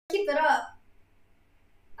keep it up.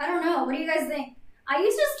 I don't know. What do you guys think? I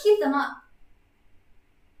used to just keep them up.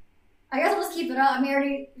 I guess I'll just keep it up. I mean, I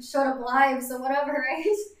already showed up live, so whatever,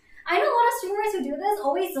 right? I know a lot of streamers who do this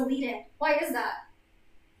always delete it. Why is that?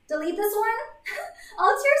 Delete this one? All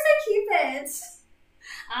cheers, I keep it.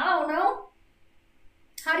 I don't know.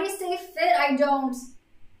 How do you stay fit? I don't.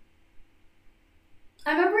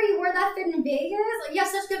 I remember you wore that fit in Vegas. You have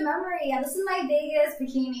such good memory. Yeah, this is my Vegas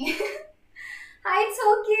bikini. Hi,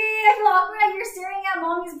 Toki. I feel awkward that you're staring at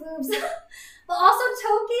mommy's boobs. But also,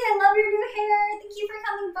 Toki, I love your new hair. Thank you for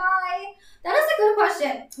coming by. That is a good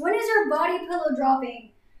question. When is your body pillow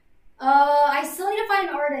dropping? I still need to find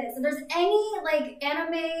an artist. If there's any like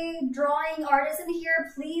anime drawing artists in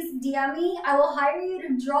here, please DM me. I will hire you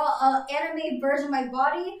to draw an anime version of my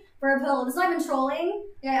body for a pillow. This is not even trolling.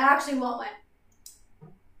 Yeah, I actually want one.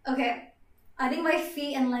 Okay, I think my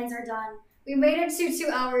feet and legs are done. We made it to 2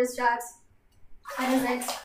 hours, chat. That is it.